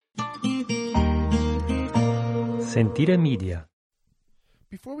Sentire Media.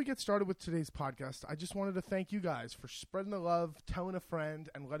 Before we get started with today's podcast, I just wanted to thank you guys for spreading the love, telling a friend,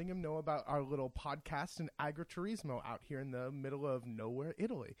 and letting him know about our little podcast in agriturismo out here in the middle of nowhere,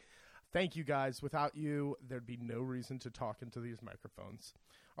 Italy. Thank you guys. Without you, there'd be no reason to talk into these microphones.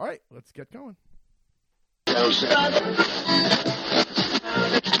 All right, let's get going.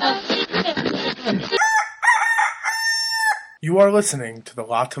 You are listening to the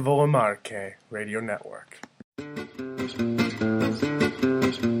La Tavola Marche Radio Network.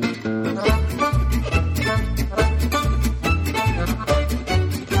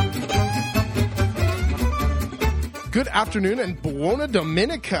 Good afternoon and buona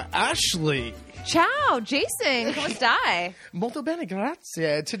domenica, Ashley. Ciao, Jason. Come stai? Molto bene,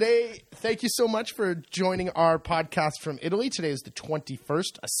 grazie. Today, thank you so much for joining our podcast from Italy. Today is the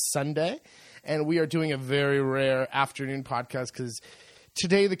 21st, a Sunday, and we are doing a very rare afternoon podcast because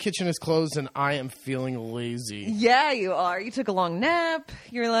today the kitchen is closed and I am feeling lazy. Yeah, you are. You took a long nap.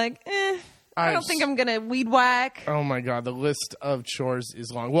 You're like, I don't think I'm going to weed whack. Oh my God, the list of chores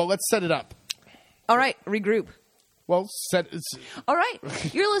is long. Well, let's set it up. All right, regroup. Well, all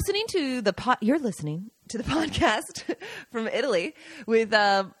right. You're listening to the podcast from Italy with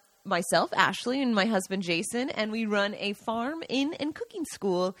myself, Ashley, and my husband, Jason, and we run a farm, inn, and cooking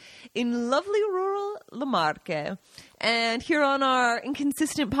school in lovely rural La Marche. And here on our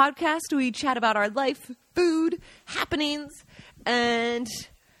inconsistent podcast, we chat about our life, food, happenings, and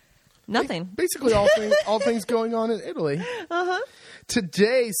nothing. Basically, all things going on in Italy. Uh-huh.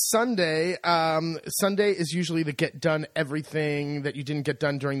 Today, Sunday. Sunday is usually the get done everything that you didn't get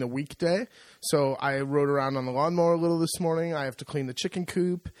done during the weekday. So I rode around on the lawnmower a little this morning. I have to clean the chicken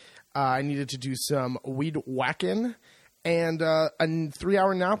coop. I needed to do some weed whacking. And a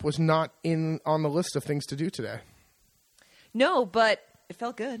 3-hour nap was not on the list of things to do today. No, but it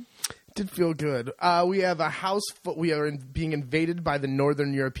felt good. It did feel good. We have a house we are being invaded by the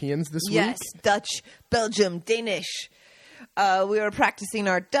Northern Europeans this week. Yes, Dutch, Belgium, Danish. We were practicing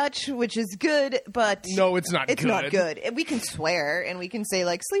our Dutch, which is good, but no, it's not. It's not good. We can swear and we can say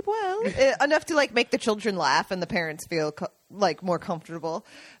like "sleep well" enough to like make the children laugh and the parents feel like more comfortable.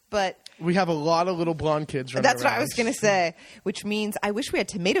 But we have a lot of little blonde kids running That's around. What I was going to say, which means I wish we had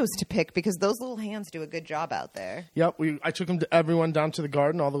tomatoes to pick because those little hands do a good job out there. Yep, I took everyone down to the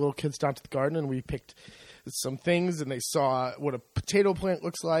garden, all the little kids down to the garden, and we picked some things, and they saw what a potato plant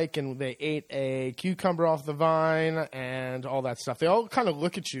looks like, and they ate a cucumber off the vine and all that stuff. They all kind of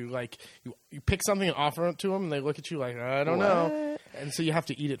look at you like you pick something and offer it to them, and they look at you like, I don't know. And so you have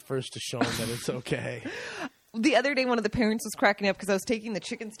to eat it first to show them that it's okay. The other day, one of the parents was cracking up because I was taking the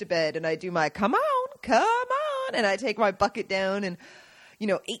chickens to bed, and I do my come on, and I take my bucket down, and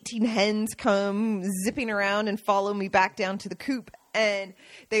 18 hens come zipping around and follow me back down to the coop. And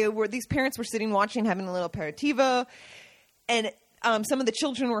these parents were sitting watching, having a little aperitivo, and some of the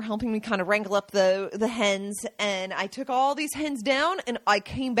children were helping me kind of wrangle up the hens. And I took all these hens down, and I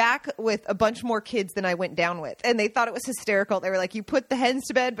came back with a bunch more kids than I went down with. And they thought it was hysterical. They were like, "You put the hens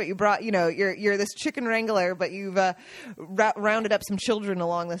to bed, but you brought, you're this chicken wrangler, but you've rounded up some children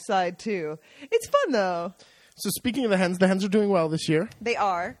along the side too." It's fun though. So speaking of the hens are doing well this year. They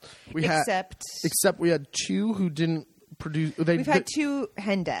are, except we had two who didn't. We've had 2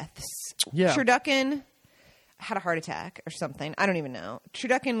 hen deaths. Yeah. Turducken had a heart attack or something. I don't even know.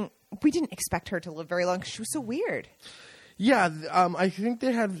 Turducken, we didn't expect her to live very long because she was so weird. Yeah, I think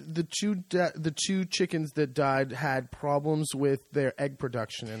they had the two chickens that died had problems with their egg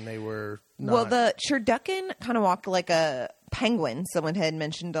production, and they were not. Well, the turducken kind of walked like a penguin, someone had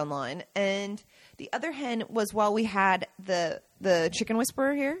mentioned online, and the other hen was while we had the chicken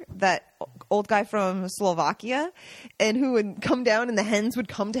whisperer here, that old guy from Slovakia, and who would come down and the hens would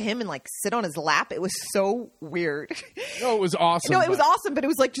come to him and like sit on his lap. It was so weird. No, it was awesome. No, it was awesome, but it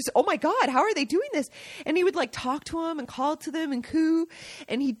was like just, oh my God, how are they doing this? And he would like talk to them and call to them and coo,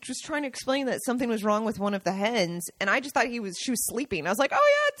 and he was trying to explain that something was wrong with one of the hens, and I just thought she was sleeping. I was like, oh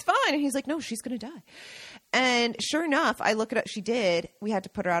yeah, it's fine. And he's like, no, she's going to die. And sure enough, I look it up. She did. We had to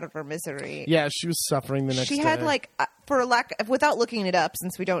put her out of her misery. Yeah, she was suffering the next day. She had without looking it up,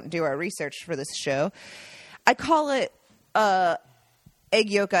 since we don't do our research for this show, I call it egg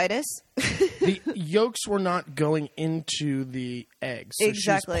yolkitis. The yolks were not going into the eggs. So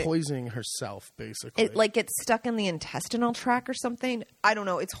exactly. She's poisoning herself, basically. It like gets stuck in the intestinal tract or something. I don't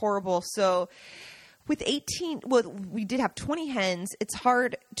know. It's horrible. So with 18, well, we did have 20 hens. It's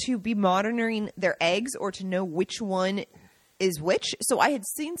hard to be monitoring their eggs or to know which one is which. So I had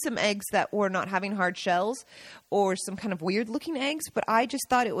seen some eggs that were not having hard shells or some kind of weird looking eggs, but I just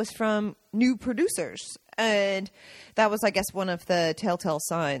thought it was from new producers. And that was, I guess, one of the telltale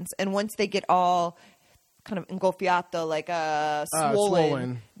signs. And once they get all kind of engolfiato, like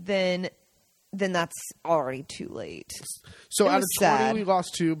swollen, then that's already too late. So It out of was 20, sad. we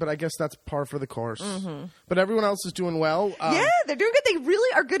lost 2, but I guess that's par for the course. But everyone else is doing well. Yeah, they're doing good. They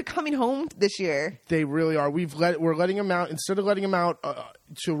really are good coming home this year. They really are. We're letting them out instead of letting them out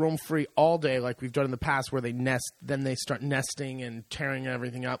to roam free all day like we've done in the past, where they nest, then they start nesting and tearing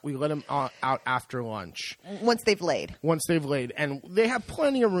everything up. We let them out after lunch Once they've laid. and they have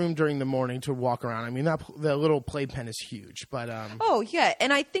plenty of room during the morning to walk around. I mean, the little playpen is huge, but Oh, yeah.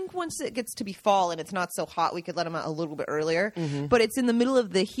 And I think once it gets to be fall and it's not so hot, we could let them out a little bit earlier. But it's in the middle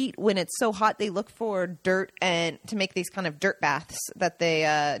of the heat when it's so hot, they look for dirt and to make these kind of dirt baths that they,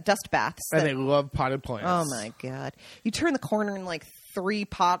 dust baths. and they love potted plants. Oh, my God. You turn the corner and like 3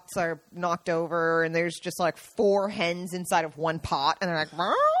 pots are knocked over and there's just like 4 hens inside of 1 pot. And they're like,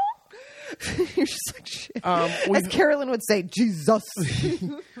 "Meow." You're just like, shit. As Carolyn would say, Jesus.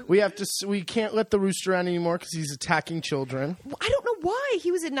 We can't let the rooster out anymore because he's attacking children. I don't know why.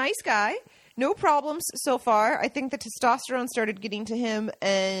 He was a nice guy. No problems so far. I think the testosterone started getting to him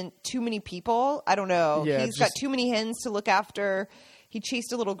and too many people. I don't know. Yeah, He's got too many hens to look after. He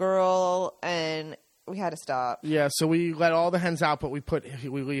chased a little girl and we had to stop. Yeah, so we let all the hens out, but we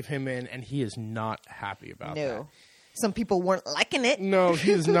leave him in, and he is not happy about that. No. Some people weren't liking it. No,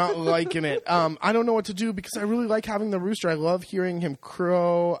 he is not liking it. I don't know what to do because I really like having the rooster. I love hearing him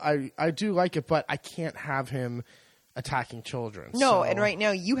crow. I do like it, but I can't have him attacking children. No, so. and right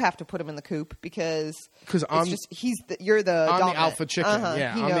now you have to put him in the coop because I'm you're the I'm dominant. the alpha chicken.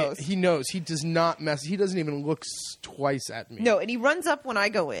 Yeah, he knows. He knows. He does not mess. He doesn't even look twice at me. No, and he runs up when I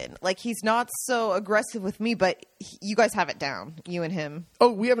go in. Like he's not so aggressive with me, but you guys have it down, you and him.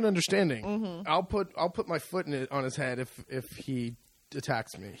 Oh, we have an understanding. I'll put my foot on his head if he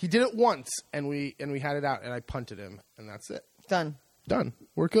attacks me. He did it once, and we had it out, and I punted him, and that's it. Done.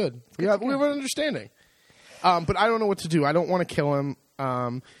 We're good. We have an understanding. But I don't know what to do. I don't want to kill him.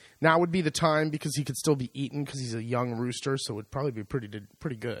 Now would be the time because he could still be eaten because he's a young rooster, so it would probably be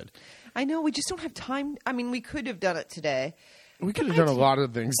pretty good. I know. We just don't have time. I mean, we could have done it today. We could have done a lot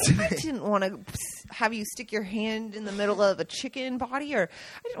of things today. I didn't want to have you stick your hand in the middle of a chicken body, or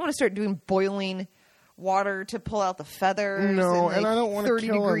I didn't want to start doing boiling water to pull out the feathers. No, and I don't want to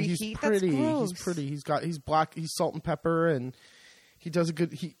kill him. He's heat. pretty. That's gross. He's pretty. He's black. He's salt and pepper, and he does a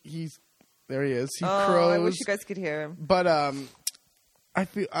good. He's there. He is. He crows. I wish you guys could hear him. But I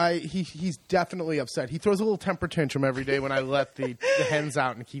feel he's definitely upset. He throws a little temper tantrum every day when I let the hens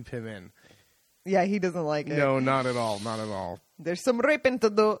out and keep him in. Yeah, he doesn't like it. No, not at all. Not at all. There's some raping to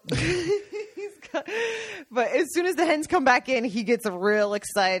do. But as soon as the hens come back in, he gets real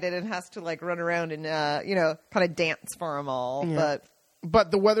excited and has to like run around and kind of dance for them all. Yeah.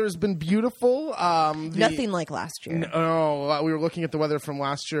 But the weather has been beautiful. Nothing like last year. No, we were looking at the weather from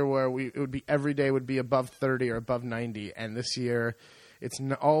last year where it would be every day would be above 30 or above 90, and this year it's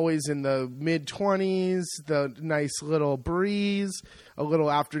always in the mid 20s. The nice little breeze, a little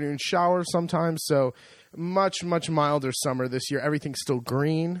afternoon shower sometimes. So much milder summer this year. Everything's still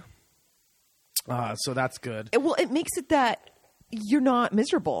green, so that's good. It makes it that you're not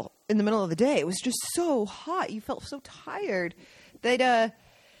miserable in the middle of the day. It was just so hot. You felt so tired. That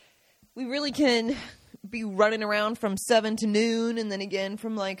we really can be running around from 7 to noon and then again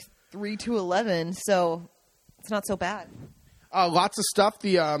from like 3 to 11. So it's not so bad. Lots of stuff.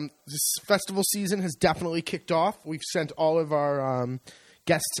 This festival season has definitely kicked off. We've sent all of our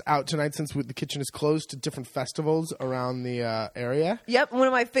guests out tonight since the kitchen is closed to different festivals around the area. Yep. One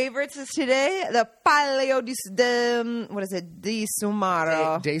of my favorites is today, the Palio di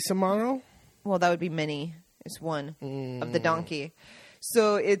Sumaro. De Samaro? Well, that would be many. It's one of the donkey.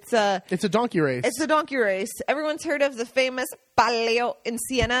 So it's a donkey race. It's a donkey race. Everyone's heard of the famous Palio in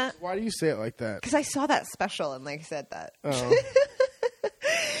Siena. Why do you say it like that? Because I saw that special and like said that. Oh.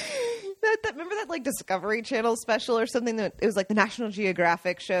 Remember that like Discovery Channel special or something that it was like the National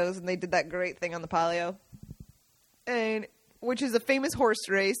Geographic shows and they did that great thing on the Palio, and which is a famous horse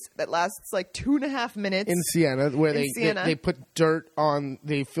race that lasts like 2.5 minutes in Siena, where Siena. they put dirt on.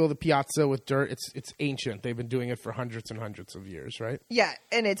 They fill the piazza with dirt. It's ancient. They've been doing it for hundreds and hundreds of years, right? Yeah,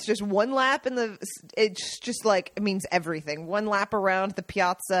 and it's just one lap it's just like it means everything. One lap around the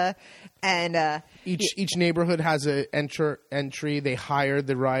piazza, and each neighborhood has a entry. They hire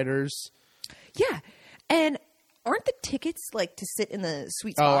the riders. Yeah, and aren't the tickets like to sit in the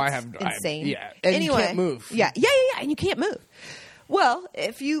sweet spots? Insane. Yeah, and anyway, you can't move. Yeah, and you can't move. Well,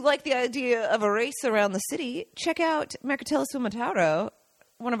 if you like the idea of a race around the city, check out Mercatello sul Matauro,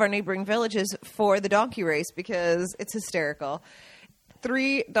 one of our neighboring villages, for the donkey race because it's hysterical.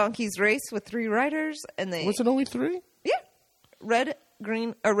 3 donkeys race with 3 riders, and they Was it only 3? Yeah, red,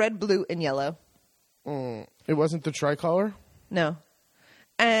 green, or red, blue, and yellow. It wasn't the tricolor? No.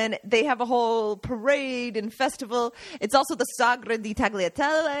 And they have a whole parade and festival. It's also the Sagra di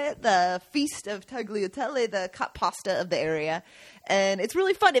Tagliatelle, the Feast of Tagliatelle, the cut pasta of the area. And it's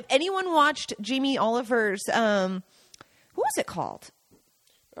really fun. If anyone watched Jamie Oliver's, what was it called?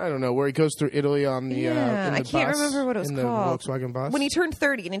 I don't know, where he goes through Italy on the in the I can't bus, remember what it was in called. The Volkswagen bus. When he turned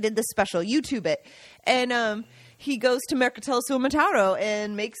 30 and he did this special, YouTube it. And he goes to Mercatello sul Motaro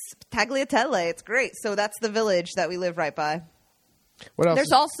and makes tagliatelle. It's great. So that's the village that we live right by. What else?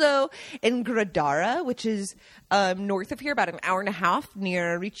 There's also in Gradara, which is north of here, about an hour and a half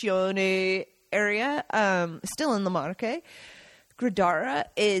near Riccione area, still in the Marche. Gradara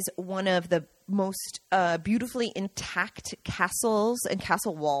is one of the most beautifully intact castles and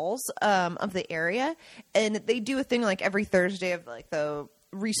castle walls of the area. And they do a thing like every Thursday of like the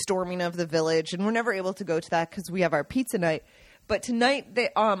restorming of the village. And we're never able to go to that because we have our pizza night. But tonight, they,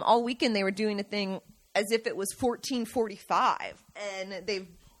 all weekend, they were doing a thing as if it was 1445, and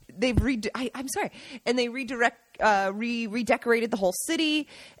redecorated the whole city,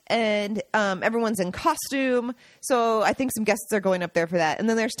 and everyone's in costume. So I think some guests are going up there for that. And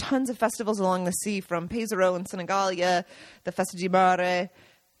then there's tons of festivals along the sea, from Pesaro and Senigallia, the Festa di Mare.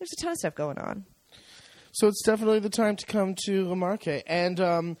 There's a ton of stuff going on. So it's definitely the time to come to La Marche.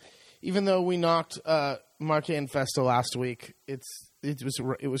 And even though we knocked Marche and Festa last week, it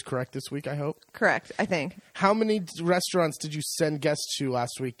was correct this week, I hope. Correct, I think. How many restaurants did you send guests to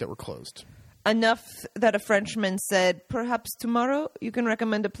last week that were closed? Enough that a Frenchman said, perhaps tomorrow you can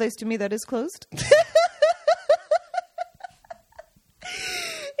recommend a place to me that is closed. It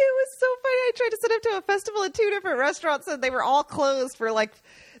was so funny. I tried to send him to a festival at 2 different restaurants and they were all closed for like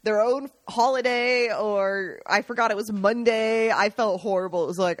their own holiday, or I forgot it was Monday. I felt horrible. It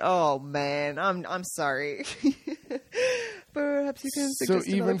was like, oh man, I'm sorry. Perhaps you can suggest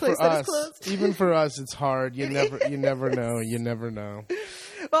another place that is closed. Even for us, it's hard. You never know. You never know.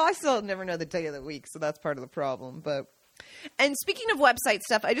 Well, I still never know the day of the week, so that's part of the problem. And speaking of website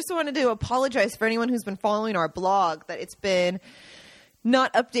stuff, I just wanted to apologize for anyone who's been following our blog that it's been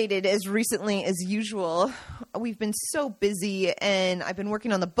not updated as recently as usual. We've been so busy, and I've been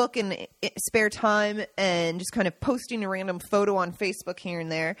working on the book in spare time and just kind of posting a random photo on Facebook here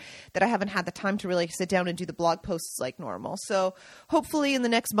and there that I haven't had the time to really sit down and do the blog posts like normal. So hopefully in the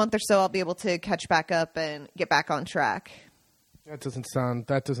next month or so, I'll be able to catch back up and get back on track. That doesn't sound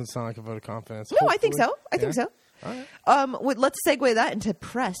like a vote of confidence. No, hopefully. I think so. All right. Let's segue that into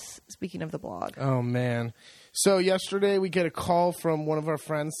press, speaking of the blog. Oh, man. So yesterday we get a call from one of our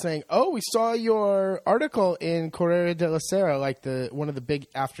friends saying, "Oh, we saw your article in Corriere della Sera, like one of the big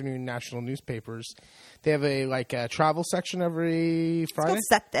afternoon national newspapers. They have a travel section every Friday. It's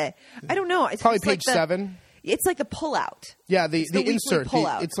called Sette. I don't know. It's probably just page 7. It's like the pullout. Yeah, the insert.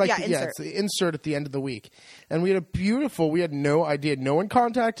 It's the insert at the end of the week. And we had no idea. No one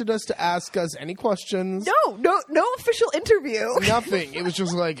contacted us to ask us any questions. No official interview. Nothing. It was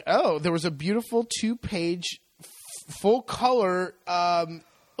just like, oh, there was a beautiful 2-page full color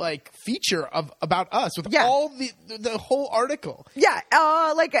feature about us with all the whole article. Yeah,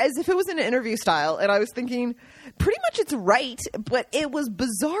 like as if it was an interview style. And I was thinking, pretty much it's right, but it was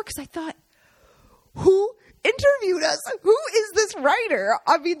bizarre because I thought, who interviewed us? Who is this writer?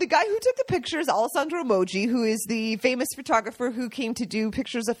 I mean, the guy who took the pictures, Alessandro Moggi, who is the famous photographer who came to do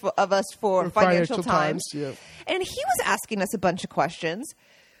pictures of us for Financial Times. Yeah. And he was asking us a bunch of questions,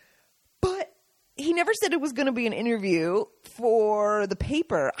 but he never said it was going to be an interview for the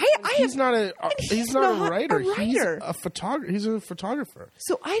paper. He's not a writer. He's a photographer. He's a photographer.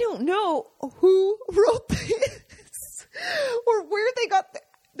 So I don't know who wrote this or where they got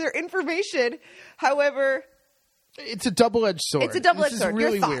their information. However, it's a double-edged sword. It's a double-edged sword.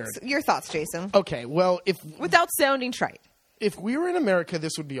 Really weird. Your thoughts, Jason? Okay, well, without sounding trite, if we were in America,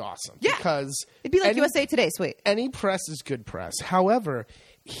 this would be awesome. Yeah, because it'd be like USA Today. Sweet. Any press is good press. However,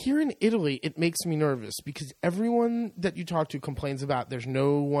 here in Italy, it makes me nervous because everyone that you talk to complains about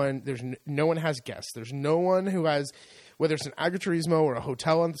no one has guests. There's no one who has, whether it's an agriturismo or a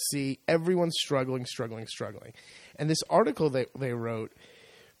hotel on the sea, everyone's struggling. And this article they wrote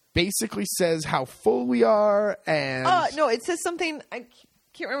basically says how full we are, and no, it says something. I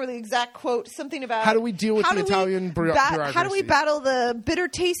can't remember the exact quote. Something about how do we deal with the Italian bureaucracy? How do we battle the bitter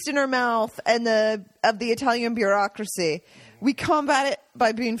taste in our mouth and of the Italian bureaucracy? We combat it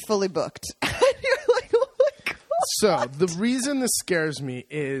by being fully booked. And you're like, oh my God. So the reason this scares me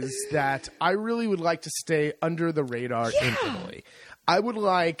is that I really would like to stay under the radar in Italy. I would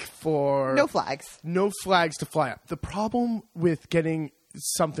like for no flags to fly up. The problem with getting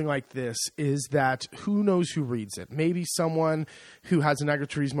something like this is that who knows who reads it? Maybe someone who has an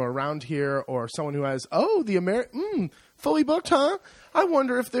agriturismo around here, or someone who has, fully booked, huh? I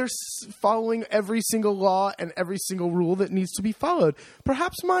wonder if they're following every single law and every single rule that needs to be followed.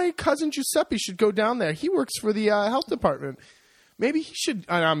 Perhaps my cousin Giuseppe should go down there. He works for the health department. Maybe he should.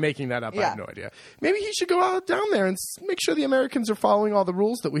 I'm making that up. I have no idea. Maybe he should go out down there and make sure the Americans are following all the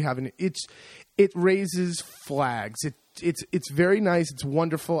rules that we have. And it raises flags. It's very nice. It's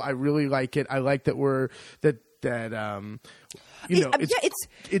wonderful. I really like it. I like that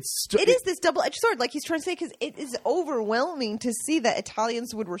it is this double-edged sword, like he's trying to say, because it is overwhelming to see that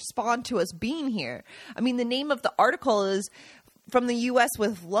Italians would respond to us being here. I mean, the name of the article is "From the U.S.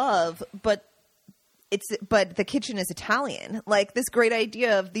 with Love," but the kitchen is Italian. Like, this great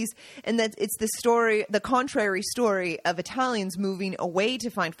idea of these, and that it's the story, the contrary story of Italians moving away to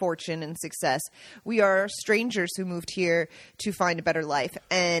find fortune and success. We are strangers who moved here to find a better life,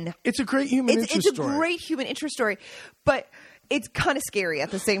 and it's a great human interest story. It's a great human interest story, but it's kind of scary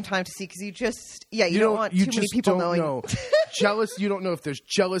at the same time to see, because you don't want too many people knowing. Jealous. You don't know if there's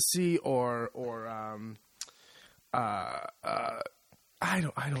jealousy or I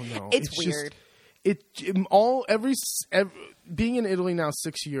don't know. It's weird. Being in Italy now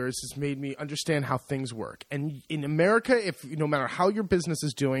 6 years has made me understand how things work. And in America, no matter how your business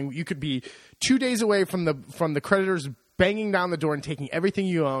is doing, you could be 2 days away from the creditors banging down the door and taking everything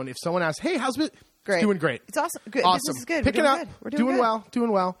you own. If someone asks, "Hey, how's it?" Great. It's doing great. It's awesome. Good. Awesome. Business is good. Pick it up. We're doing good.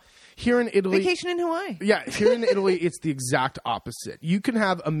 Doing well. Here in Italy, vacation in Hawaii. Yeah, here in Italy, it's the exact opposite. You can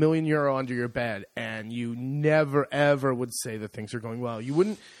have €1 million under your bed, and you never ever would say that things are going well. You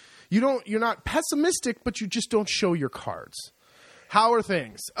wouldn't. You're not pessimistic, but you just don't show your cards. How are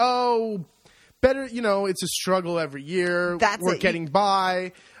things? Oh, better. It's a struggle every year. We're getting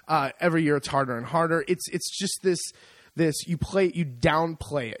by. Every year it's harder and harder. It's just this you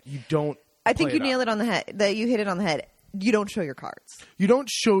downplay it. You don't. I think you nail it on the head. That you hit it on the head. You don't show your cards. You don't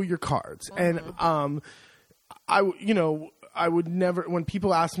show your cards. Mm-hmm. And I would never, when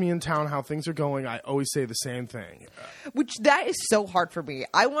people ask me in town how things are going, I always say the same thing. Which that is so hard for me.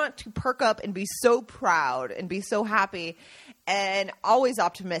 I want to perk up and be so proud and be so happy and always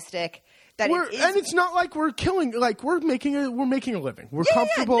optimistic. And it's not like we're killing, like we're making a living. We're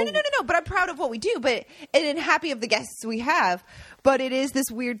comfortable. Yeah. No. But I'm proud of what we do. And happy of the guests we have. But it is this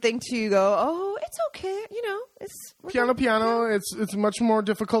weird thing to go, oh, it's okay. It's piano. It's much more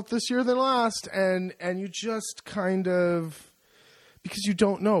difficult this year than last. And you just kind of, because you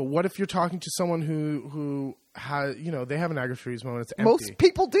don't know. What if you're talking to someone who has, they have an agriturismo and it's empty. Most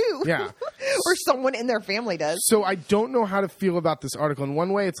people do. Yeah. Or someone in their family does. So I don't know how to feel about this article. In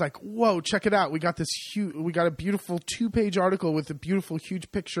one way, it's like, whoa, check it out. We got a beautiful 2-page article with a beautiful,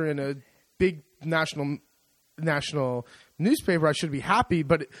 huge picture in a big national newspaper. I should be happy,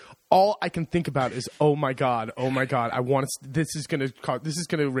 but all I can think about is, oh my god, this is going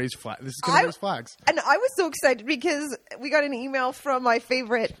to raise flags. And I was so excited because we got an email from my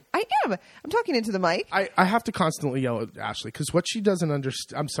favorite. I'm talking into the mic. I have to constantly yell at Ashley because what she doesn't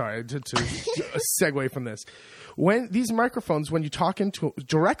understand. I'm sorry to segue from this. When these microphones, when you talk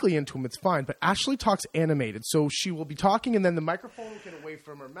directly into them, it's fine. But Ashley talks animated, so she will be talking, and then the microphone will get away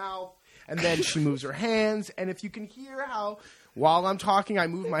from her mouth. And then she moves her hands. And if you can hear how, while I'm talking, I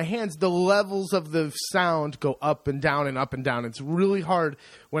move my hands, the levels of the sound go up and down and up and down. It's really hard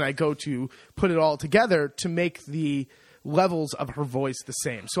when I go to put it all together to make the levels of her voice the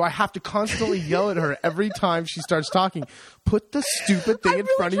same. So I have to constantly yell at her every time she starts talking. Put the stupid thing in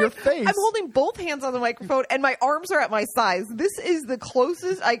front of your face. I'm holding both hands on the microphone and my arms are at my sides. This is the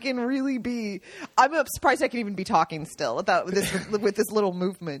closest I can really be. I'm surprised I can even be talking still with this little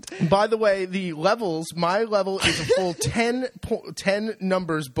movement. By the way, the levels, my level is a full 10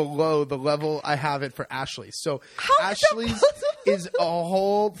 numbers below the level I have it for Ashley. So Ashley's is a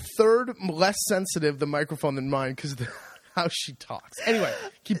whole third less sensitive, the microphone, than mine because how she talks. Anyway,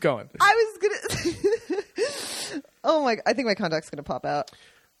 keep going. I was gonna. Oh my! I think my contact's gonna pop out.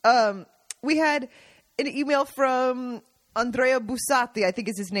 We had an email from Andrea Bussati, I think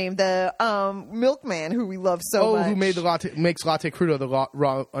is his name, the milkman who we love so much. Who makes latte crudo, the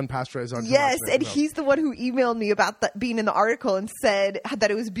raw unpasteurized. Yes, and he's the one who emailed me about being in the article and said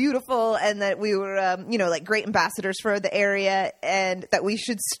that it was beautiful and that we were, like great ambassadors for the area and that we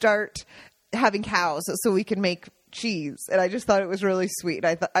should start having cows so we can make cheese. And I just thought it was really sweet.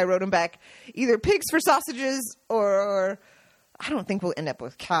 I wrote him back either pigs for sausages or I don't think we'll end up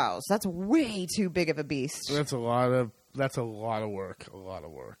with cows. That's way too big of a beast. That's a lot of work.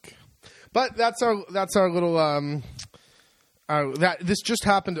 But that's our little this just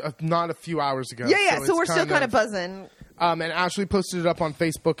happened not a few hours ago. Yeah. So we're still kind of buzzing. And Ashley posted it up on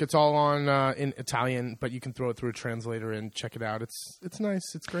Facebook. It's all on in Italian, but you can throw it through a translator and check it out. It's nice.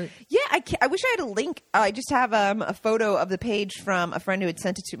 It's great. Yeah, I wish I had a link. I just have a photo of the page from a friend who had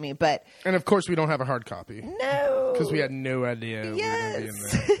sent it to me, but And of course, we don't have a hard copy no. because we had no idea we were going to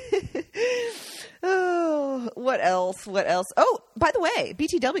be in there. Oh, what else? What else? Oh, by the way,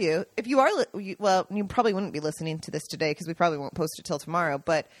 BTW, if you are, well, you probably wouldn't be listening to this today because we probably won't post it till tomorrow,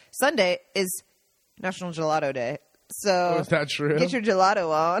 but Sunday is National Gelato Day. So is that true? Get your gelato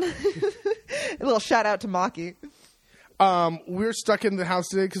on. A little shout out to Maki. We're stuck in the house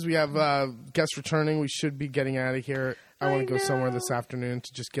today because we have guests returning. We should be getting out of here. I want to go somewhere this afternoon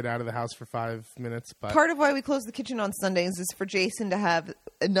to just get out of the house for 5 minutes. But part of why we close the kitchen on Sundays is for Jason to have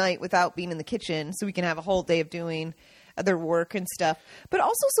a night without being in the kitchen so we can have a whole day of doing other work and stuff. But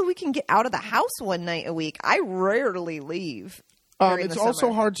also so we can get out of the house one night a week. I rarely leave. It's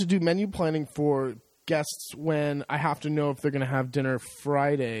also hard to do menu planning for guests when I have to know if they're going to have dinner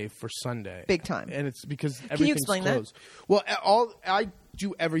Friday for Sunday. Big time. And it's because everything's Can you explain closed. that? Well, I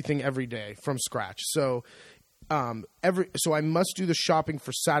do everything every day from scratch. So so I must do the shopping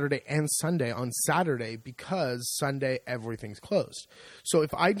for Saturday and Sunday on Saturday because Sunday everything's closed. So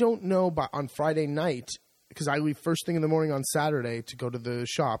if I don't know on Friday night, because I leave first thing in the morning on Saturday to go to the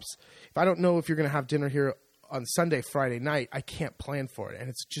shops, if I don't know if you're going to have dinner here on Sunday, Friday night, I can't plan for it. And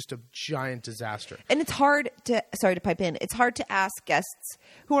it's just a giant disaster. And it's hard to, sorry to pipe in, it's hard to ask guests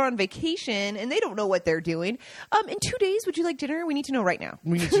who are on vacation and they don't know what they're doing. In 2 days, would you like dinner? We need to know right now.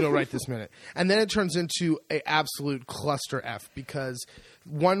 We need to know right this minute. And then it turns into an absolute cluster F because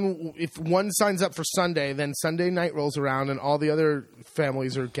if one signs up for Sunday, then Sunday night rolls around and all the other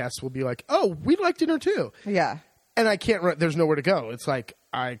families or guests will be like, oh, we'd like dinner too. Yeah. And I can't, there's nowhere to go. It's like,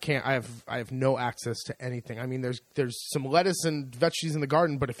 I have no access to anything. I mean, there's some lettuce and veggies in the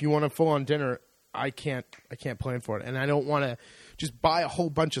garden, but if you want a full on dinner, I can't plan for it. And I don't want to just buy a whole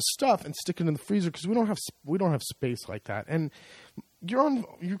bunch of stuff and stick it in the freezer because we don't have space like that. And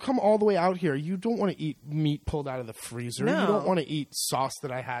you come all the way out here. You don't want to eat meat pulled out of the freezer. No. You don't want to eat sauce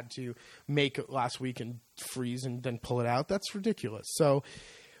that I had to make last week and freeze and then pull it out. That's ridiculous. So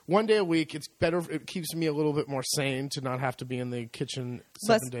one day a week, it's better. It keeps me a little bit more sane to not have to be in the kitchen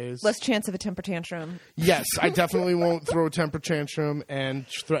 7 days. Less chance of a temper tantrum. Yes, I definitely won't throw a temper tantrum and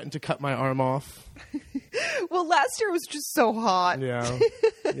threaten to cut my arm off. Well, last year was just so hot. Yeah.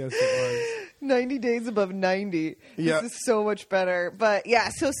 Yes, it was. 90 days above 90. Yeah. This is so much better. But yeah,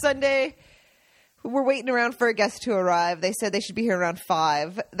 so Sunday, we're waiting around for a guest to arrive. They said they should be here around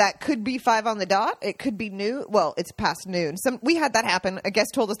 5. That could be 5 on the dot. It could be noon. Well, it's past noon. We had that happen. A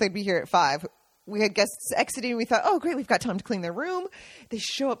guest told us they'd be here at 5. We had guests exiting. We thought, oh, great, we've got time to clean their room. They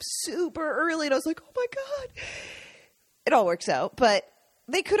show up super early. And I was like, oh, my God. It all works out. But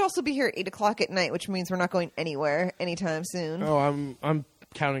they could also be here at 8 o'clock at night, which means we're not going anywhere anytime soon. Oh, I'm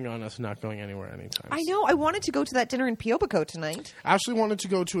counting on us not going anywhere anytime soon. I know. I wanted to go to that dinner in Piobico tonight. Ashley wanted to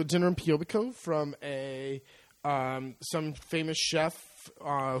go to a dinner in Piobico from some famous chef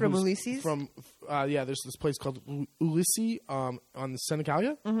from Ulysses. There's this place called Ulysses on the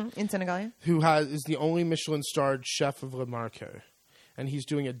Senegalia, In Senegalia, who is the only Michelin-starred chef of Le Marque, and he's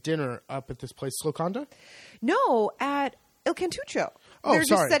doing a dinner up at this place, Sloconda. No, at Il Cantuccio. Oh, They're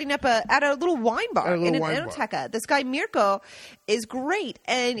just setting up at a little wine bar in an enoteca. This guy Mirko is great,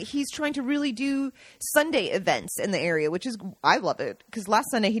 and he's trying to really do Sunday events in the area, which is I love it because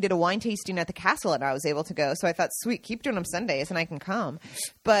last Sunday he did a wine tasting at the castle, and I was able to go. So I thought, sweet, keep doing them Sundays, and I can come.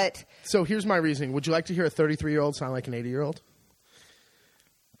 But so here's my reasoning: would you like to hear a 33-year-old sound like an 80-year-old?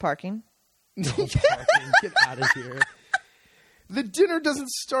 Parking. No parking. Get out of here. The dinner doesn't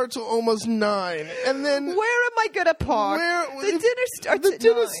start till almost 9, and then where am I gonna park? The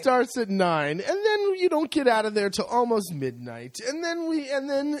dinner starts at 9, and then you don't get out of there till almost midnight, and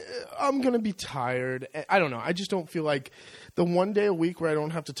then I'm gonna be tired. I don't know. I just don't feel like the one day a week where I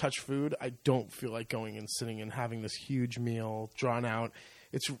don't have to touch food. I don't feel like going and sitting and having this huge meal drawn out.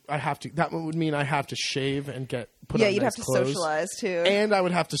 That would mean I have to shave and put on nice you'd have to clothes, socialize too, and I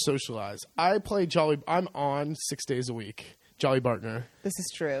would have to socialize. I'm on 6 days a week. Jolly Partner. This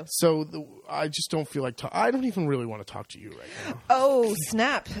is true. So I just don't feel like I don't even really want to talk to you right now. Oh,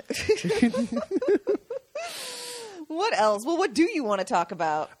 snap. What else? Well, what do you want to talk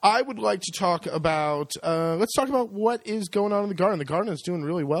about? I would like to talk about, let's talk about what is going on in the garden. The garden is doing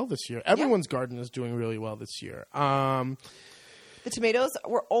really well this year. Everyone's garden is doing really well this year. The tomatoes,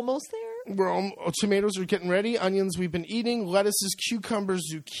 we're almost there. Tomatoes are getting ready. Onions we've been eating. Lettuces, cucumbers,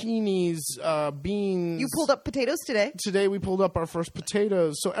 zucchinis, beans. You pulled up potatoes today. Today we pulled up our first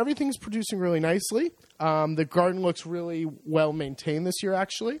potatoes. So everything's producing really nicely. The garden looks really well maintained this year,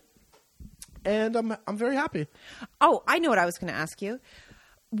 actually. and I'm very happy. Oh, I know what I was going to ask you.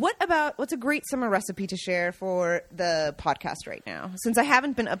 What's a great summer recipe to share for the podcast right now? Since I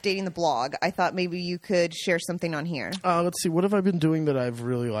haven't been updating the blog, I thought maybe you could share something on here. Let's see. What have I been doing that I've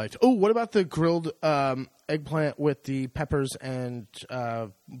really liked? Oh, what about the grilled eggplant with the peppers and...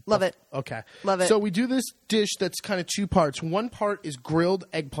 Love it. Okay. Love it. So we do this dish that's kind of two parts. One part is grilled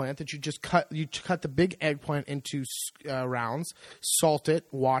eggplant that you just cut. You cut the big eggplant into rounds, salt it,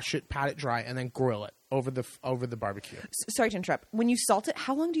 wash it, pat it dry, and then grill it over the barbecue. Sorry to interrupt. When you salt it,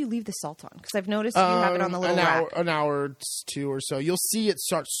 how long do you leave the salt on? Because I've noticed you have it on the little rack. An hour or two or so. You'll see it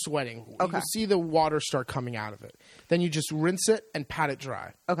start sweating. Okay. You'll see the water start coming out of it. Then you just rinse it and pat it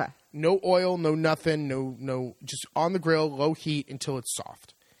dry. Okay. No oil, no nothing, no, just on the grill, low heat until it's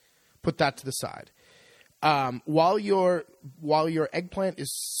soft. Put that to the side. While your eggplant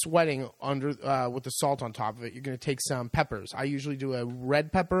is sweating under with the salt on top of it, you're going to take some peppers. I usually do a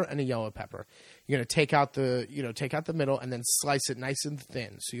red pepper and a yellow pepper. You're going to take out the middle and then slice it nice and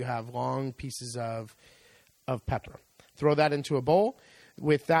thin, so you have long pieces of pepper. Throw that into a bowl.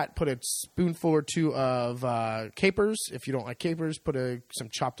 With that, put a spoonful or two of capers. If you don't like capers, put some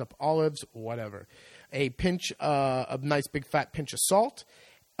chopped up olives, whatever. A nice big fat pinch of salt.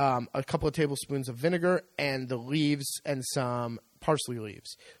 A couple of tablespoons of vinegar, and the leaves and some parsley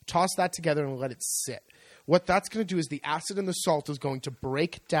leaves. Toss that together and let it sit. What that's going to do is the acid and the salt is going to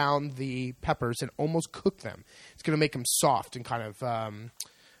break down the peppers and almost cook them. It's going to make them soft and kind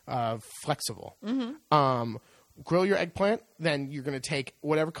of flexible. Mm-hmm. Grill your eggplant. Then you're going to take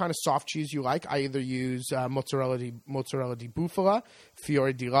whatever kind of soft cheese you like. I either use mozzarella di bufala,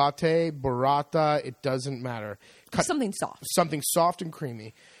 fiore di latte, burrata. It doesn't matter. Something soft. Something soft and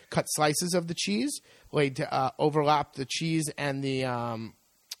creamy. Cut slices of the cheese. Overlap the cheese and the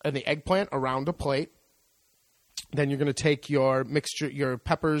eggplant around a plate. Then you're going to take your mixture, your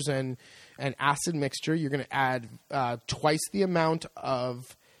peppers and acid mixture. You're going to add twice the amount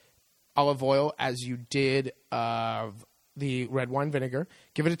of olive oil as you did the red wine vinegar.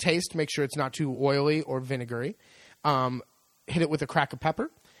 Give it a taste. Make sure it's not too oily or vinegary. Hit it with a crack of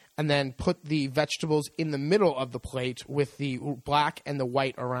pepper. And then put the vegetables in the middle of the plate with the black and the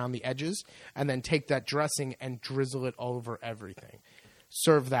white around the edges. And then take that dressing and drizzle it over everything.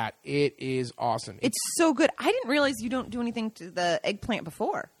 Serve that. It is awesome. It's so good. I didn't realize you don't do anything to the eggplant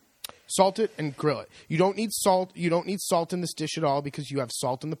before. Salt it and grill it. You don't need salt. You don't need salt in this dish at all because you have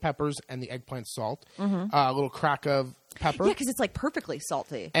salt in the peppers and the eggplant salt. Mm-hmm. A little crack of pepper. Yeah, because it's like perfectly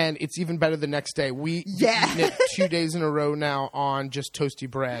salty. And it's even better the next day. We've eaten it 2 days in a row now on just toasty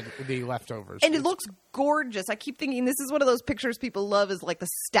bread, the leftovers. And it looks gorgeous. I keep thinking this is one of those pictures people love is like the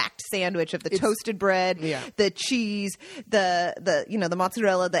stacked sandwich of the toasted bread, the cheese, the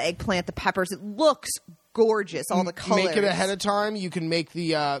mozzarella, the eggplant, the peppers. It looks gorgeous. All the colors. Make it ahead of time. You can make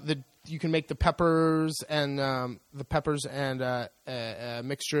the peppers and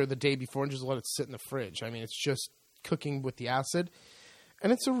mixture the day before and just let it sit in the fridge. I mean, it's just cooking with the acid,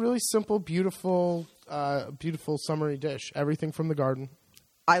 and it's a really simple, beautiful summery dish. Everything from the garden.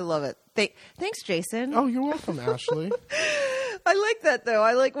 I love it. Thanks, Jason. Oh, you're welcome, Ashley. I like that though.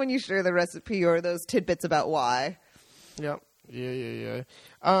 I like when you share the recipe or those tidbits about why. Yep. Yeah.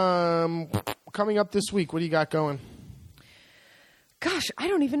 Coming up this week, what do you got going? Gosh, I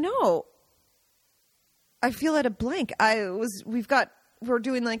don't even know. I feel at a blank. We're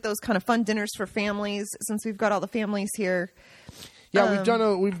doing like those kind of fun dinners for families since we've got all the families here. Yeah,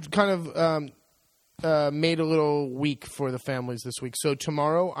 we've kind of made a little week for the families this week. So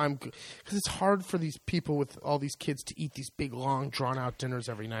tomorrow because it's hard for these people with all these kids to eat these big, long, drawn out dinners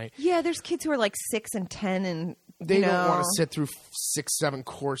every night. Yeah, there's kids who are like 6 and 10 and they don't want to sit through 6-7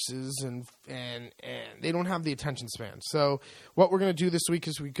 courses and they don't have the attention span. So what we're going to do this week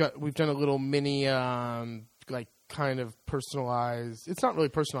is we've done a little mini kind of personalized. It's not really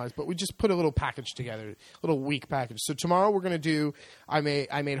personalized, but we just put a little package together, a little week package. So tomorrow we're going to do. I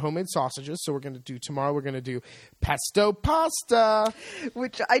made homemade sausages. So we're going to do pesto pasta,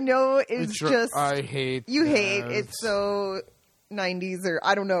 which I know is just I hate. You hate it's so 90s, or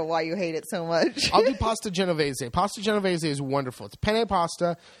I don't know why you hate it so much. I'll do pasta genovese. Pasta genovese is wonderful. It's penne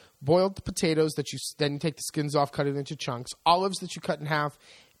pasta, boiled potatoes that you take the skins off, cut it into chunks, olives that you cut in half,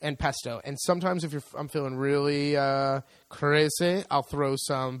 and pesto. And sometimes if I'm feeling really crazy, I'll throw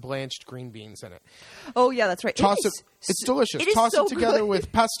some blanched green beans in it. Oh yeah, that's right. It's delicious. Toss it together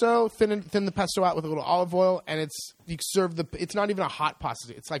with pesto. Thin the pesto out with a little olive oil, and you serve it's not even a hot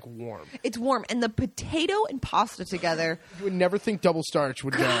pasta. It's like warm. It's warm, and the potato and pasta together. You would never think double starch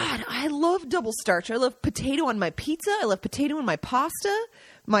would go. God, I love double starch. I love potato on my pizza. I love potato on my pasta.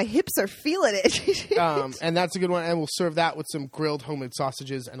 My hips are feeling it. And that's a good one. And we'll serve that with some grilled homemade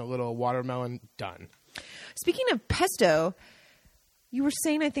sausages and a little watermelon. Done. Speaking of pesto, you were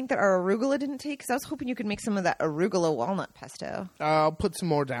saying, I think, that our arugula didn't take, because I was hoping you could make some of that arugula walnut pesto. I'll put some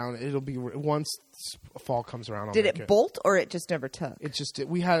more down. It'll be once fall comes around. I'll Did make it bolt, or it just never took? It just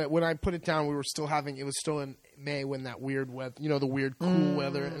we had it when I put it down. We were still having it was still in May when that weird weather, the weird cool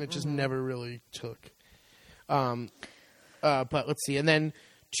weather, and it just never really took. But let's see, and then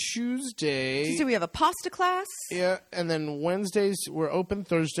Tuesday we have a pasta class. Yeah, and then Wednesdays we're open.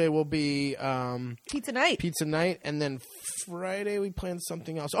 Thursday will be Pizza night, and then Friday we plan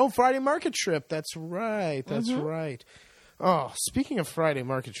something else. Oh, Friday market trip. That's right. Right. Oh, speaking of Friday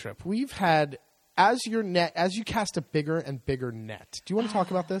market trip, we've had as you cast a bigger and bigger net. Do you want to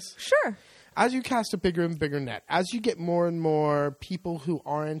talk about this? Sure. As you cast a bigger and bigger net, as you get more and more people who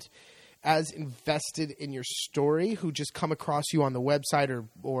aren't as invested in your story, who just come across you on the website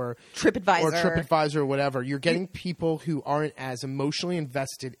or TripAdvisor or whatever, you're getting people who aren't as emotionally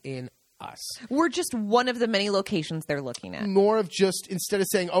invested in us. We're just one of the many locations they're looking at. More of just, instead of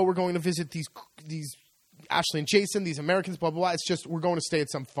saying, oh, we're going to visit these Ashley and Jason, these Americans, blah, blah, blah, it's just we're going to stay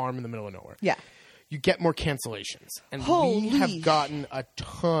at some farm in the middle of nowhere. Yeah. You get more cancellations. And we have gotten a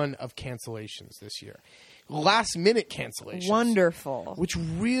ton of cancellations this year. Last minute cancellations. Wonderful. Which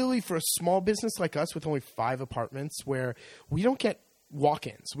really, for a small business like us with only 5 apartments, where we don't get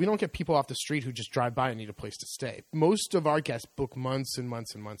walk-ins. We don't get people off the street who just drive by and need a place to stay. Most of our guests book months and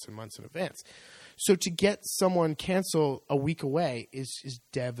months and months and months in advance. So to get someone cancel a week away is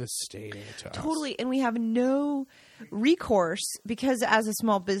devastating to us. Totally. And we have no recourse because as a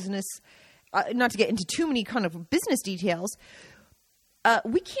small business, not to get into too many kind of business details,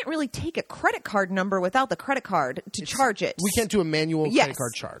 we can't really take a credit card number without the credit card to charge it. We can't do a manual credit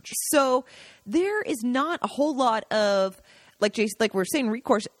card charge. So there is not a whole lot of, like Jason, like we're saying,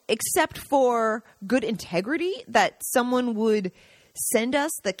 recourse, except for good integrity that someone would send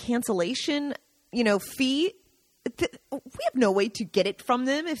us the cancellation, fee. We have no way to get it from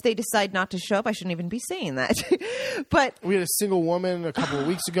them if they decide not to show up. I shouldn't even be saying that. But we had a single woman a couple of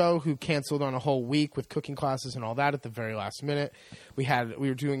weeks ago who canceled on a whole week with cooking classes and all that at the very last minute. We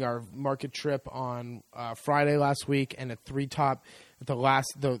were doing our market trip on Friday last week, and at 3 Top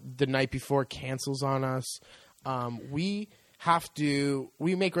the night before cancels on us. We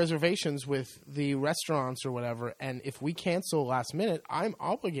make reservations with the restaurants or whatever, and if we cancel last minute, I'm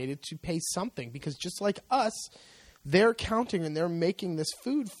obligated to pay something because just like us, they're counting and they're making this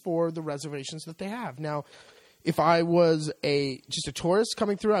food for the reservations that they have. Now, if I was just a tourist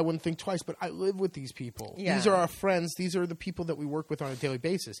coming through, I wouldn't think twice, but I live with these people. Yeah. These are our friends. These are the people that we work with on a daily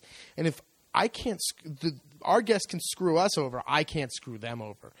basis. And if I can't, our guests can screw us over, I can't screw them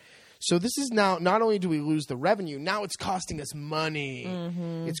over. So this is now, not only do we lose the revenue, now it's costing us money.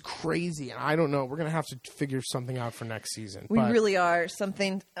 Mm-hmm. It's crazy. And I don't know. We're going to have to figure something out for next season. We really are.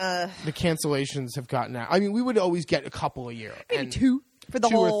 The cancellations have gotten out. I mean, we would always get a couple a year. Maybe 2 for the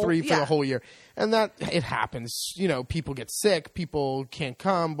whole. 2 or 3 for the whole year. And that, it happens. People get sick. People can't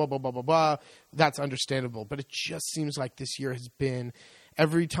come, blah, blah, blah, blah, blah. That's understandable. But it just seems like this year has been not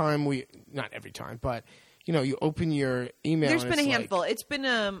every time, but, you open your email. There's been a handful.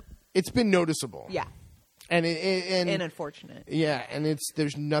 It's been noticeable. Yeah. And unfortunate. Yeah, and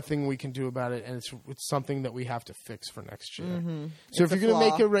there's nothing we can do about it, and it's something that we have to fix for next year. Mm-hmm. So if you're going to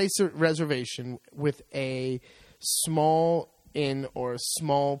make a reservation with a small inn or a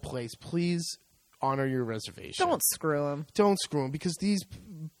small place, please honor your reservation. Don't screw them. Don't screw them, because these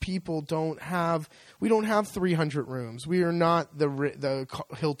people we don't have 300 rooms. We are not the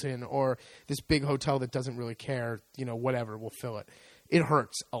Hilton or this big hotel that doesn't really care, whatever, we'll fill it. It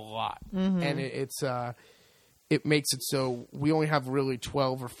hurts a lot, mm-hmm. and it makes it so we only have really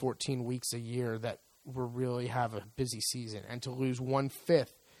 12 or 14 weeks a year that we really have a busy season, and to lose 1/5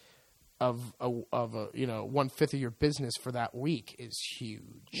 of 1/5 of your business for that week is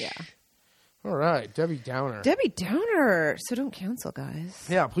huge. Yeah. All right, Debbie Downer. So don't cancel, guys.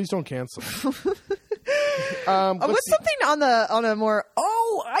 Yeah, please don't cancel. What's something on a more?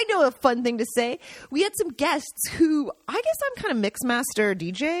 Oh, I know a fun thing to say. We had some guests who I guess I'm kind of mix master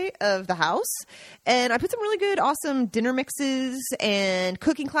DJ of the house, and I put some really good, awesome dinner mixes and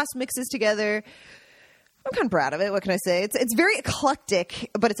cooking class mixes together. I'm kind of proud of it. What can I say? It's very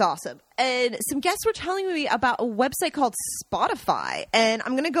eclectic, but it's awesome. And some guests were telling me about a website called Spotify, and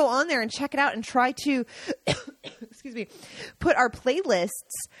I'm going to go on there and check it out and try to, excuse me, put our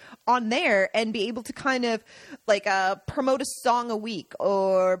playlists on there and be able to kind of like promote a song a week,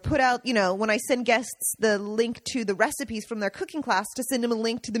 or put out, when I send guests the link to the recipes from their cooking class, to send them a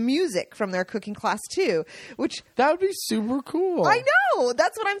link to the music from their cooking class too, which that would be super cool. I know.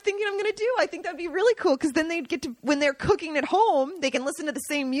 That's what I'm thinking I'm going to do. I think that'd be really cool, because then they'd get to, when they're cooking at home, they can listen to the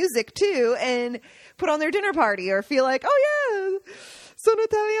same music too and put on their dinner party, or feel like, oh yeah, Son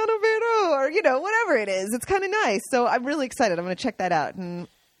Italiano Vero, or whatever it is. It's kind of nice. So I'm really excited. I'm going to check that out and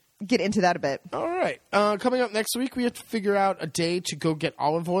get into that a bit. All right. Coming up next week, we have to figure out a day to go get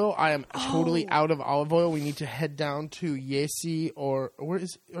olive oil. I am totally out of olive oil. We need to head down to Iesi, or where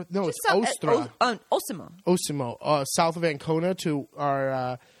is it? No, it's Ostra. Osimo, south of Ancona, to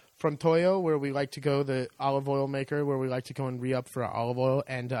our Frontoio, where we like to go, the olive oil maker, where we like to go and re-up for our olive oil.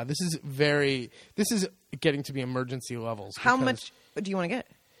 And this is getting to be emergency levels. How much do you want to get?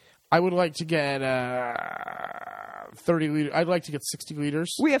 I would like to get 30 liters. I'd like to get 60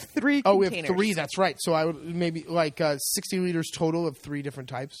 liters. We have 3 containers. Oh, we have 3. That's right. So I would maybe like 60 liters total of 3 different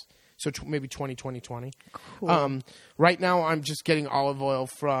types. So maybe 20. Cool. Right now, I'm just getting olive oil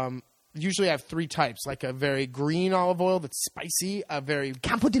from. Usually, I have 3 types, like a very green olive oil that's spicy, a very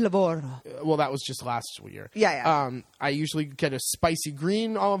Campo di Lavoro. Well, that was just last year. Yeah. I usually get a spicy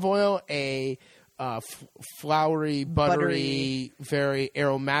green olive oil, a flowery, buttery, very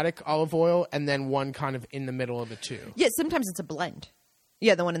aromatic olive oil, and then one kind of in the middle of the two. Yeah, sometimes it's a blend.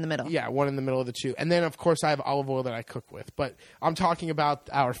 Yeah, the one in the middle. Yeah, one in the middle of the two. And then, of course, I have olive oil that I cook with. But I'm talking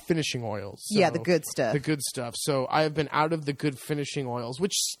about our finishing oils. So yeah, the good stuff. The good stuff. So I have been out of the good finishing oils,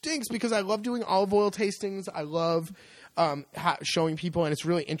 which stinks because I love doing olive oil tastings. I love showing people. And it's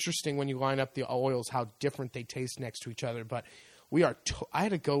really interesting when you line up the oils, how different they taste next to each other. But we are. I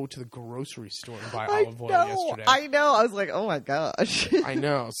had to go to the grocery store and buy olive oil yesterday. I know. I was like, oh, my gosh. I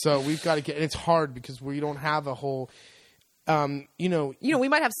know. So we've got to get – it's hard because we don't have a whole – we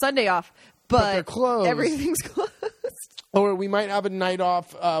might have Sunday off, but they're closed. Everything's closed. Or we might have a night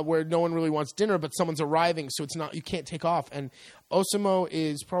off where no one really wants dinner, but someone's arriving, so it's not, you can't take off. And Osimo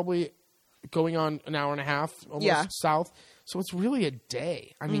is probably going on an hour and a half, almost south. So it's really a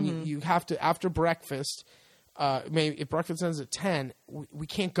day. I mean, you have to, after breakfast, maybe if breakfast ends at 10, we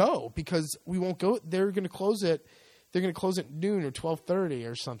can't go because we won't go. They're going to close it. They're going to close at noon or 12:30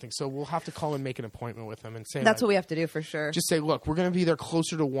 or something. So we'll have to call and make an appointment with them and say that's what we have to do for sure. Just say, look, we're going to be there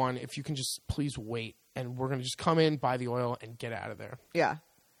closer to 1. If you can just please wait, and we're going to just come in, buy the oil, and get out of there. Yeah.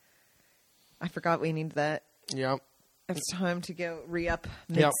 I forgot we need that. Yep. It's time to go re-up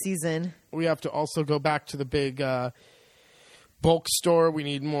mid-season. Yep. We have to also go back to the big bulk store. We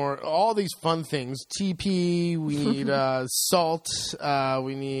need more, all these fun things. TP, we need salt,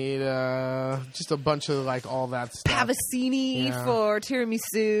 we need just a bunch of like all that stuff. Pavicini for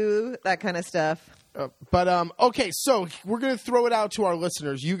tiramisu, that kind of stuff. Okay, so we're going to throw it out to our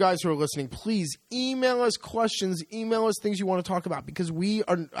listeners. You guys who are listening, please email us questions, email us things you want to talk about, because we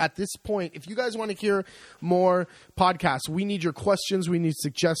are at this point, if you guys want to hear more podcasts, we need your questions, we need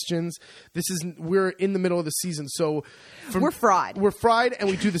suggestions. We're in the middle of the season, so we're fried. We're fried, and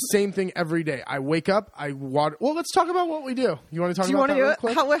we do the same thing every day. I wake up, I water. Well, let's talk about what we do. You want to talk about that real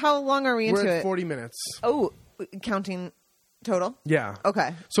quick? How long are we into it? We're at 40 minutes. Oh, counting total? Yeah.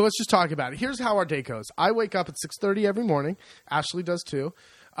 Okay. So let's just talk about it. Here's how our day goes. I wake up at 6:30 every morning. Ashley does too.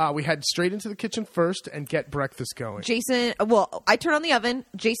 We head straight into the kitchen first and get breakfast going. I turn on the oven.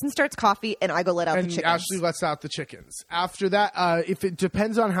 Jason starts coffee, and I go let out the chickens. And Ashley lets out the chickens. After that, if it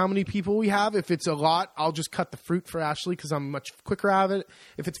depends on how many people we have, if it's a lot, I'll just cut the fruit for Ashley because I'm much quicker at it.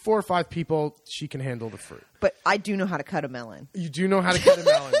 If it's 4 or 5 people, she can handle the fruit. But I do know how to cut a melon. You do know how to cut a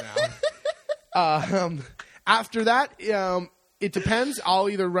melon now. After that, it depends. I'll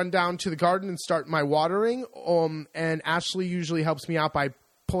either run down to the garden and start my watering, and Ashley usually helps me out by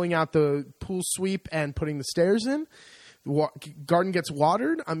pulling out the pool sweep and putting the stairs in. The garden gets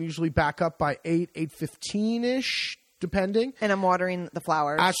watered. I'm usually back up by 8:15-ish, depending. And I'm watering the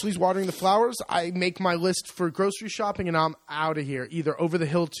flowers. Ashley's watering the flowers. I make my list for grocery shopping, and I'm out of here, either over the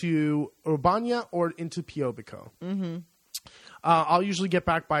hill to Urbania or into Piobico. Mm-hmm. I'll usually get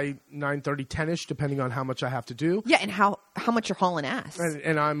back by 9:30, 10-ish, depending on how much I have to do. Yeah, and how much you're hauling ass.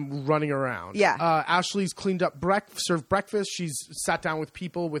 And I'm running around. Yeah. Ashley's cleaned up, served breakfast. She's sat down with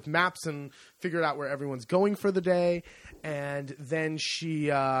people with maps and figured out where everyone's going for the day. And then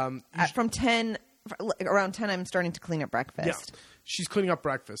she... around 10, I'm starting to clean up breakfast. Yeah. She's cleaning up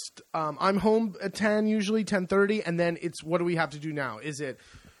breakfast. I'm home at 10, usually 10:30, and then it's what do we have to do now? Is it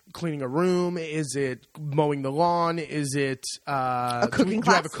cleaning a room? Is it mowing the lawn? Is it a cooking do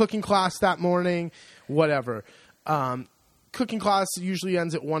you have a class? cooking class that morning? Whatever. Cooking class usually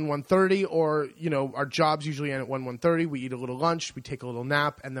ends at 1:30, or our jobs usually end at 1:30. We eat a little lunch, we take a little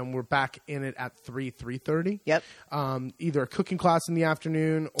nap, and then we're back in it at 3:30. Yep. Either a cooking class in the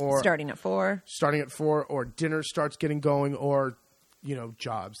afternoon, or Starting at 4. or dinner starts getting going, or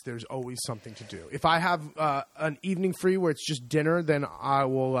jobs. There's always something to do. If I have an evening free where it's just dinner, then I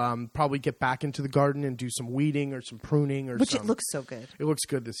will probably get back into the garden and do some weeding or some pruning or Which some. it looks so good. It looks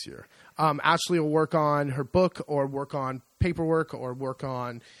good this year. Ashley will work on her book, or work on paperwork, or work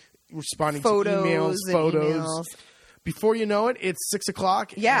on responding to emails, photos. Before you know it, it's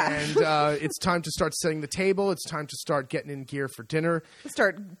 6:00. Yeah. And it's time to start setting the table. It's time to start getting in gear for dinner.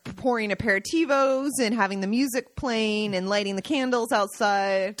 Start pouring aperitivos and having the music playing and lighting the candles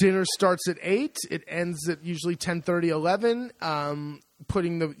outside. Dinner starts at 8. It ends at usually 10:30, 11.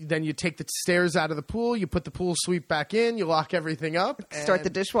 Then you take the stairs out of the pool. You put the pool sweep back in. You lock everything up. Start the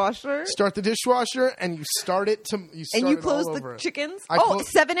dishwasher. And you start it to. And you close the chickens.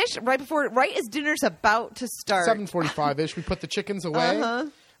 7-ish, right as dinner's about to start. 7:45-ish. We put the chickens away.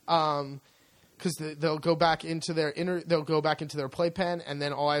 Because they'll go back into their playpen, and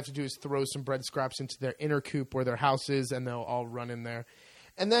then all I have to do is throw some bread scraps into their inner coop where their house is, and they'll all run in there.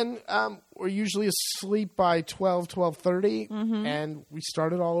 And then we're usually asleep by 12:30, and we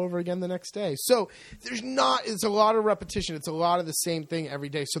start it all over again the next day. So it's a lot of repetition. It's a lot of the same thing every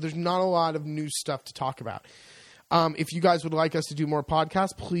day. So there's not a lot of new stuff to talk about. If you guys would like us to do more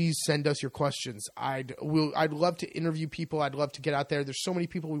podcasts, please send us your questions. I'd love to interview people. I'd love to get out there. There's so many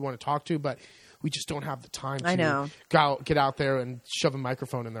people we want to talk to, but we just don't have the time to get out there and shove a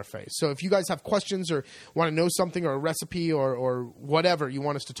microphone in their face. So if you guys have questions or want to know something or a recipe or whatever, you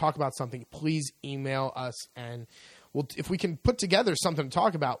want us to talk about something, please email us, and if we can put together something to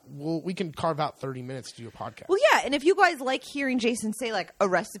talk about, we can carve out 30 minutes to do a podcast. Well, yeah, and if you guys like hearing Jason say like a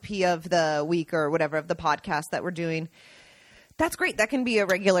recipe of the week or whatever of the podcast that we're doing, that's great. That can be a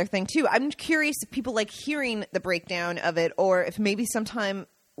regular thing too. I'm curious if people like hearing the breakdown of it, or if maybe sometime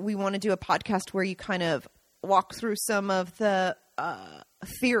we want to do a podcast where you kind of walk through some of the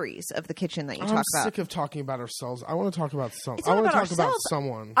theories of the kitchen that you talk about. I'm sick of talking about ourselves. I want to talk about something. It's not about ourselves. About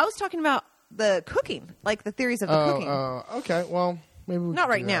someone. I was talking about the cooking, like the theories of the cooking. Okay. Well, maybe we not can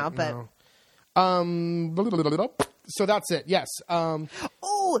right do now, that. but so that's it. Yes.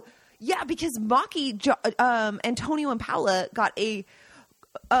 Oh, yeah, because Maki, Antonio and Paula got a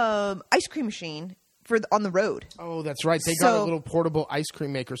ice cream machine on the road. Oh, that's right. They got a little portable ice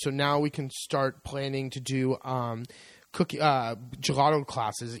cream maker. So now we can start planning to do gelato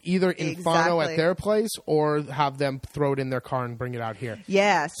classes, either in Fano at their place, or have them throw it in their car and bring it out here.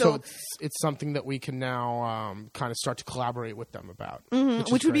 Yeah. So it's something that we can now kind of start to collaborate with them about.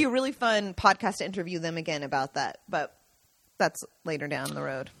 Which would be a really fun podcast to interview them again about that. But that's later down the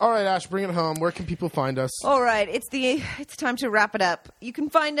road. All right, Ash, bring it home. Where can people find us? All right, it's time to wrap it up. You can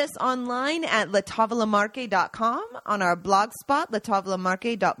find us online at letavolamarque.com, on our blogspot,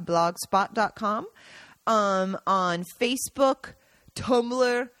 letavolamarque.blogspot.com, on Facebook,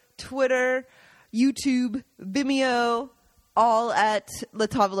 Tumblr, Twitter, YouTube, Vimeo, all at La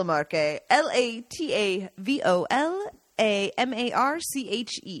Tavola Marque, LATAVOLAMARCHE.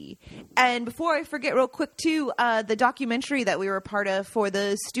 And before I forget real quick too, the documentary that we were a part of for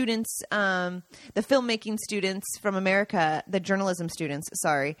the students, the filmmaking students from America, the journalism students,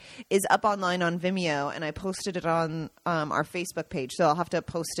 is up online on Vimeo, and I posted it on our Facebook page, so I'll have to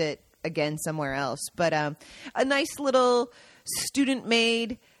post it again somewhere else. But a nice little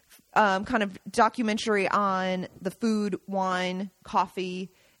student-made kind of documentary on the food, wine, coffee,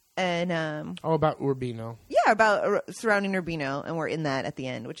 and about Urbino. Yeah, about surrounding Urbino, and we're in that at the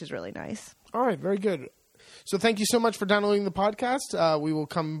end, which is really nice. All right, very good. So thank you so much for downloading the podcast. We will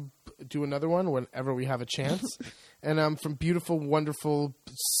come do another one whenever we have a chance. And from beautiful, wonderful,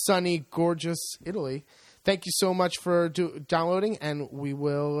 sunny, gorgeous Italy, thank you so much for downloading, and we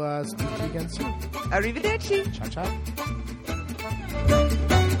will speak to you again soon. Arrivederci. Ciao, ciao.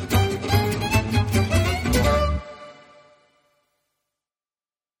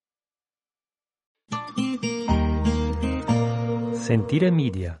 Sentire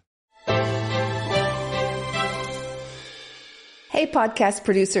Media. Hey, podcast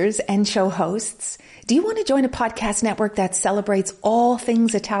producers and show hosts. Do you want to join a podcast network that celebrates all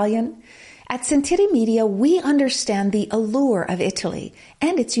things Italian? At Sentire Media, we understand the allure of Italy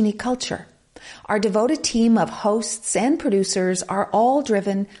and its unique culture. Our devoted team of hosts and producers are all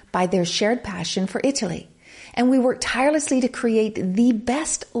driven by their shared passion for Italy. And we work tirelessly to create the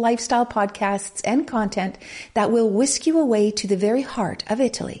best lifestyle podcasts and content that will whisk you away to the very heart of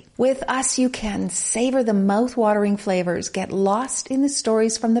Italy. With us, you can savor the mouth-watering flavors, get lost in the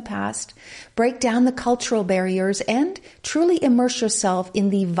stories from the past, break down the cultural barriers, and truly immerse yourself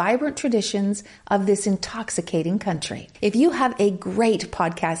in the vibrant traditions of this intoxicating country. If you have a great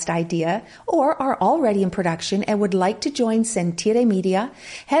podcast idea or are already in production and would like to join Sentire Media,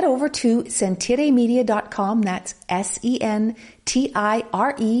 head over to sentiremedia.com, that's SENTIRE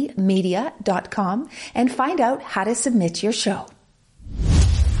media.com, and find out how to submit your show.